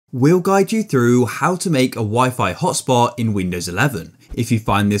We'll guide you through how to make a Wi-Fi hotspot in Windows 11. If you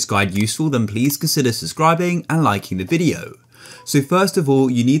find this guide useful, then please consider subscribing and liking the video. So first of all,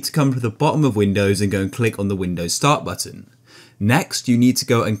 you need to come to the bottom of Windows and go and click on the Windows Start button. Next, you need to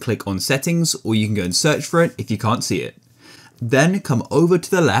go and click on Settings, or you can go and search for it if you can't see it. Then come over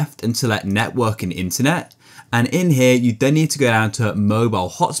to the left and select Network and Internet. And in here, you then need to go down to Mobile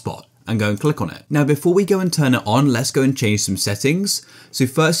Hotspot and go and click on it. Now, before we go and turn it on, let's go and change some settings. So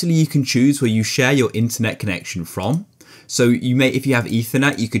firstly, you can choose where you share your internet connection from. So if you have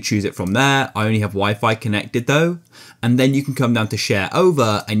Ethernet, you could choose it from there. I only have Wi-Fi connected though. And then you can come down to share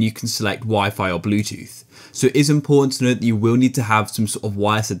over and you can select Wi-Fi or Bluetooth. So it is important to note that you will need to have some sort of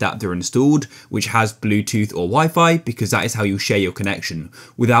wireless adapter installed, which has Bluetooth or Wi-Fi, because that is how you share your connection.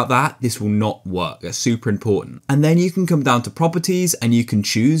 Without that, this will not work. That's super important. And then you can come down to properties and you can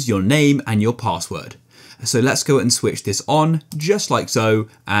choose your name and your password. So let's go and switch this on just like so,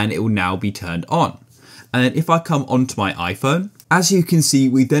 and it will now be turned on. And then if I come onto my iPhone, as you can see,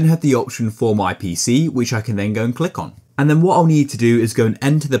 we then have the option for my PC, which I can then go and click on. And then what I'll need to do is go and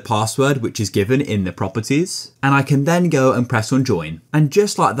enter the password which is given in the properties, and I can then go and press on join. And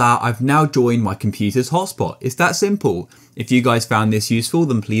just like that, I've now joined my computer's hotspot. It's that simple. If you guys found this useful,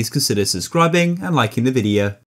 then please consider subscribing and liking the video.